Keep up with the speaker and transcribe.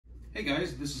Hey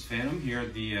guys, this is Phantom here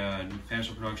at the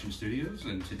Phantom Production Studios,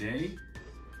 and today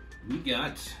we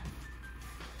got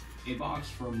a box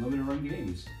from Limited Run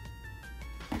Games.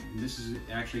 And this is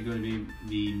actually going to be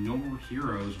the No More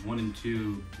Heroes 1 and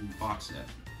 2 box set.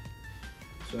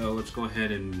 So let's go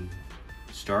ahead and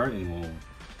start, and we'll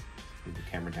move the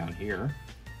camera down here.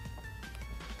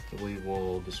 We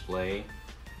will display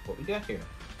what we got here.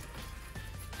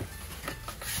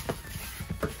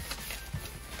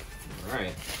 All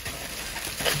right.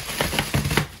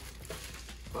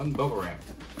 Fun bubble wrap.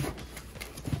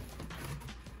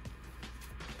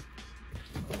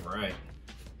 All right.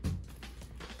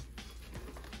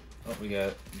 Oh, we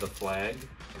got the flag.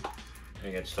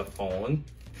 We got stuff falling.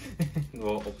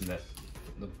 We'll open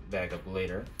the bag up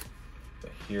later.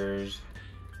 But here's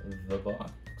the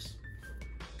box.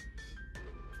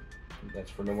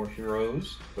 That's for No More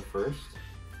Heroes, the first.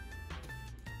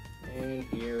 And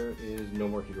here is No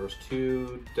More Heroes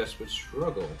 2, Desperate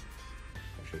Struggle.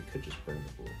 Actually, we could just bring it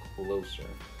a little closer.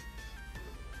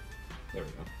 There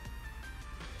we go.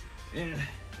 And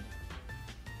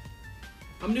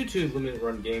I'm new to Limited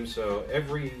Run Games, so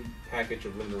every package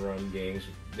of Limited Run Games,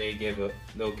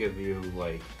 they'll give you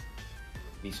like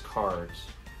these cards,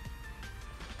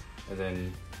 and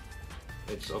then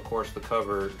it's of course the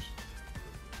covers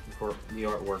for the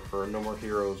artwork for No More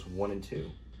Heroes 1 and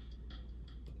 2.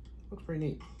 Looks pretty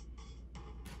neat.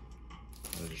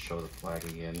 I'll just show the flag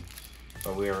again.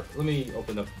 But let me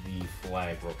open up the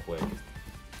flag real quick. I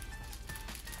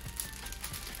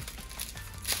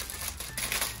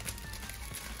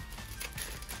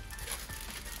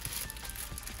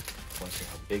want to see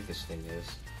how big this thing is.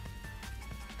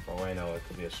 For all I know, it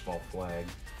could be a small flag.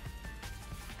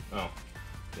 Oh,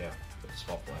 yeah, it's a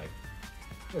small flag.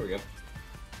 There we go.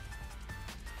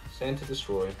 Sand to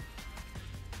destroy.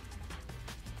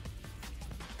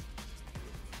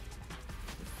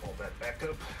 Fold that back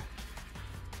up.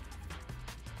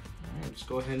 Alright, let's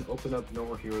go ahead and open up No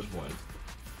More Heroes 1.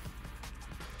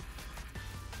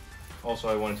 Also,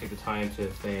 I want to take the time to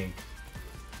thank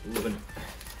Limited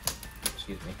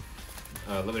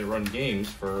Run Games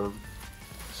for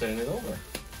sending it over.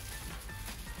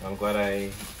 I'm glad I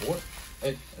bought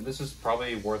it. This is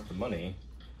probably worth the money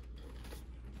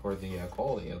for the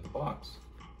quality of the box.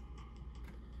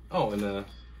 Oh, and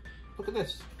look at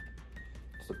this.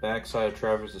 It's the back side of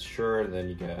Travis's shirt, and then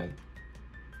you got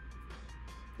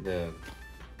the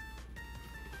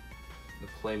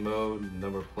play mode,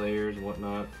 number of players and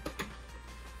whatnot.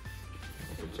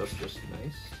 It's just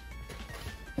nice.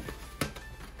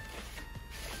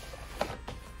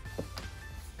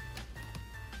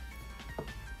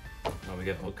 Oh, we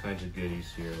got all kinds of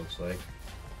goodies here, looks like.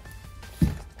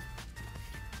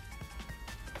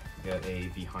 We got a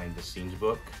behind the scenes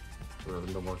book for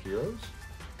No More Heroes.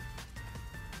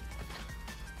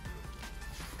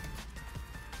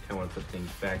 I want to put things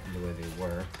back in the way they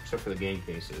were, except for the game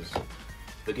cases.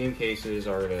 The game cases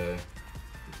are to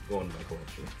go into my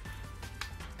collection.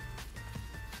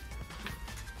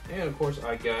 And of course,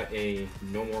 I got a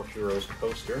No More Heroes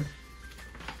coaster.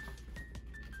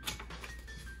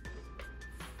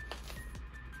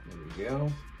 There we go.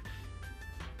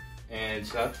 And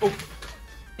it's got, oh,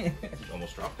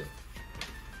 almost dropped it.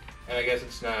 And I guess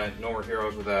it's not No More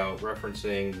Heroes without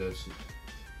referencing this.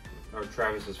 Are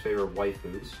Travis's favorite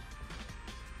waifus.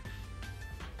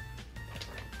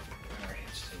 Alright,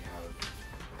 let's see how to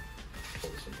pull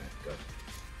this one back up.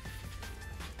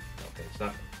 Okay, it's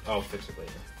not. I'll fix it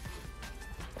later.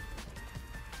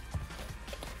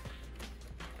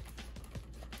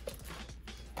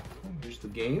 Here's the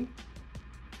game.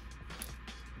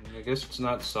 I guess it's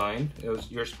not signed.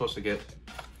 You're supposed to get,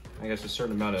 I guess, a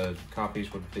certain amount of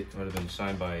copies would have been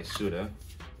signed by Suda.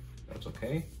 That's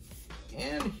okay.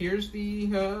 And here's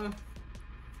the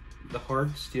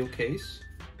hard steel case.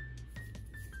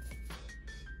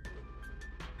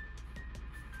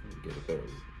 Let me get a better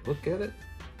look at it.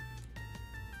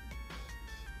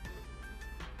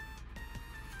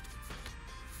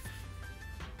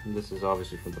 And this is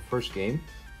obviously from the first game.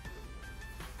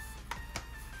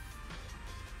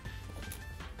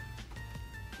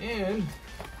 And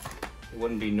it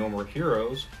wouldn't be No More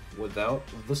Heroes without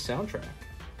the soundtrack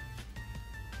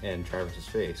and Travis's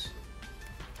face.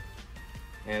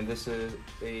 And this is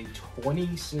a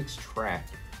 26-track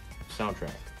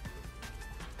soundtrack.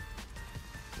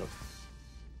 Oh,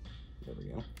 there we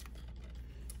go.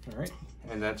 All right,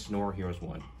 and that's No More Heroes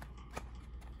 1.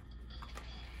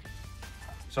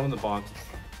 Some of the box,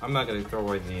 I'm not going to throw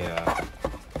away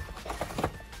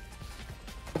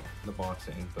the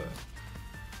boxing, but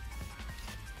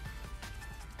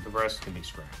the rest can be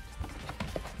scrapped.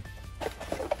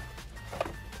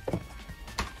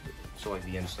 so like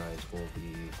the insides will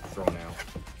be thrown out.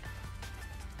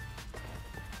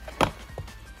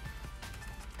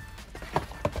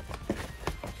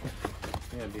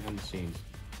 Yeah, behind the scenes.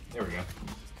 There we go.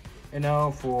 And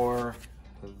now for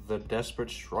the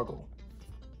Desperate Struggle.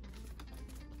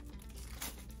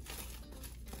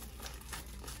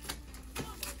 There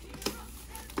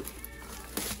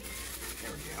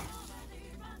we go.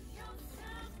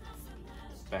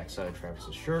 Backside of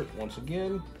Travis's shirt once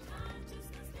again.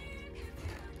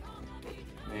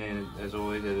 And as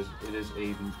always, it is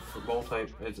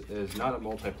not a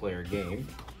multiplayer game.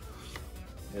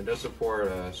 It does support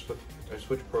a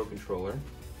Switch Pro controller.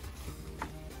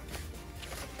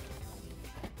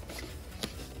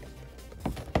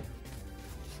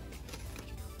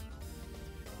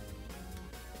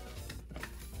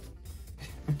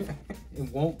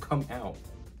 It won't come out.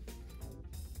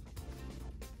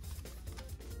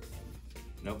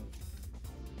 Nope.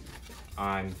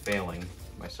 I'm failing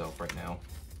myself right now.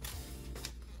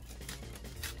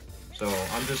 So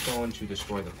I'm just going to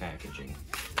destroy the packaging.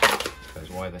 Because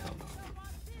why the hell not?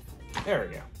 There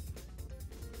we go.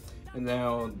 And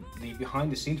now the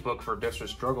behind the scenes book for Desperate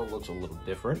Struggle looks a little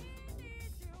different.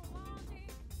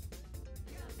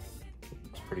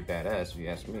 It's pretty badass if you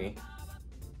ask me.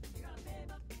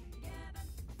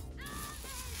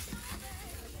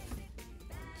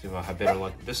 See if I have better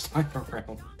luck this time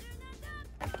around.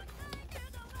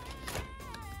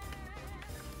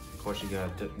 Of course, you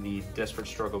got the Desperate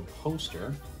Struggle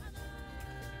poster.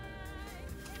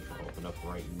 I'll open up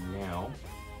right now.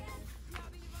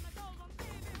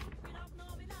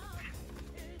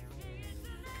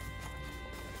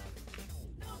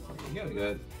 There you go. We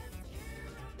got.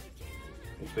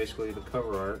 It's basically the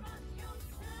cover art,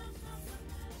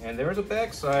 and there's a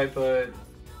backside, but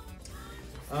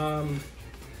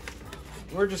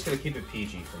we're just gonna keep it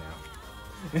PG for now.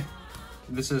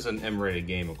 This is an M-rated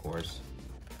game, of course.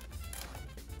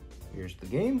 Here's the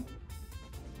game.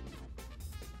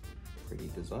 Pretty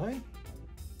design.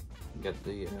 You got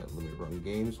the Limited Run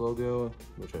Games logo,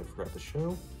 which I forgot to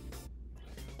show.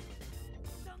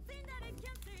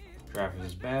 Travis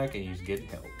is back and he's getting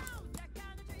help.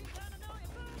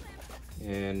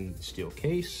 And steel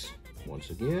case, once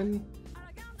again.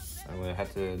 I'm gonna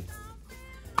have to.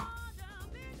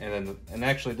 And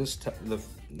actually, the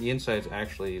inside is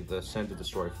actually the Send to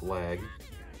Destroy flag.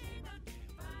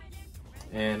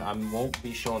 And I won't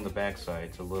be showing the backside.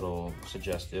 It's a little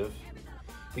suggestive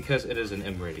because it is an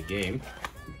M-rated game.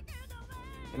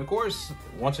 And of course,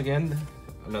 once again,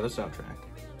 another soundtrack.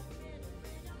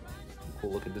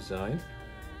 Cool looking design.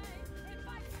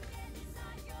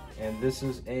 And this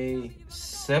is a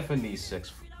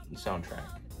 76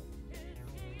 soundtrack.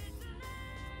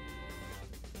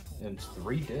 And it's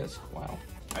 3 discs. Wow.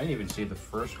 I didn't even see the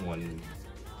first one.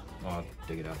 I'll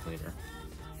dig it out later.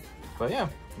 But yeah,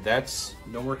 that's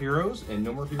No More Heroes and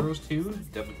No More Heroes 2,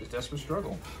 Desperate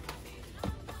Struggle.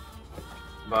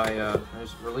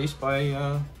 It's released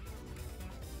by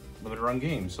Limited Run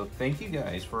Games. So thank you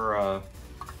guys for, I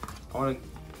want to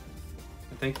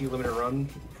thank you Limited Run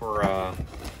for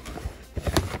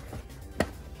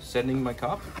sending my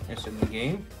copy and sending the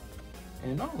game.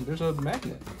 And oh, there's a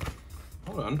magnet.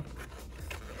 Hold on.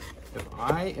 If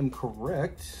I am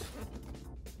correct,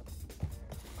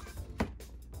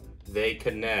 they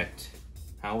connect.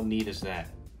 How neat is that?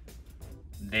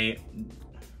 There's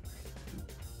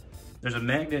a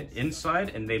magnet inside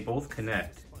and they both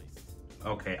connect.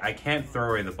 Okay, I can't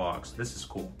throw away the box. This is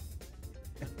cool.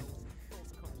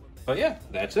 But yeah,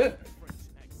 that's it.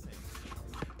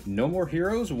 No More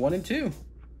Heroes 1 and 2.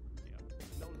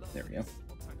 There we go.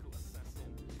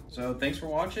 So thanks for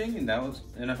watching, and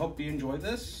I hope you enjoyed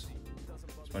this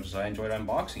as much as I enjoyed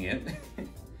unboxing it.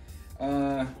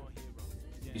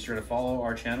 Be sure to follow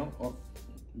our channel. Oh,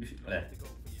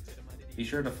 be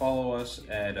sure to follow us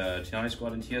at Chinani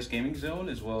Squad and TS Gaming Zone,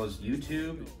 as well as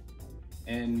YouTube,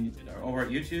 and over at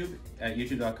YouTube at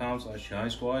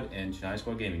youtube.com/Chinani Squad and Chinani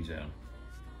Squad Gaming Zone.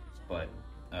 But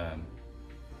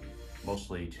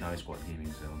mostly Chinani Squad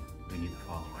Gaming Zone. We need the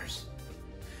followers.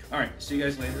 All right, see you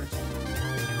guys later.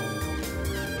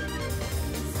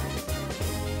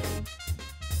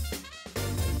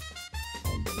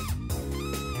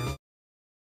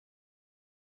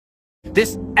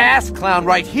 This ass clown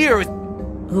right here is...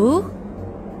 Who?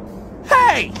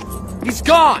 Hey! He's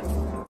gone!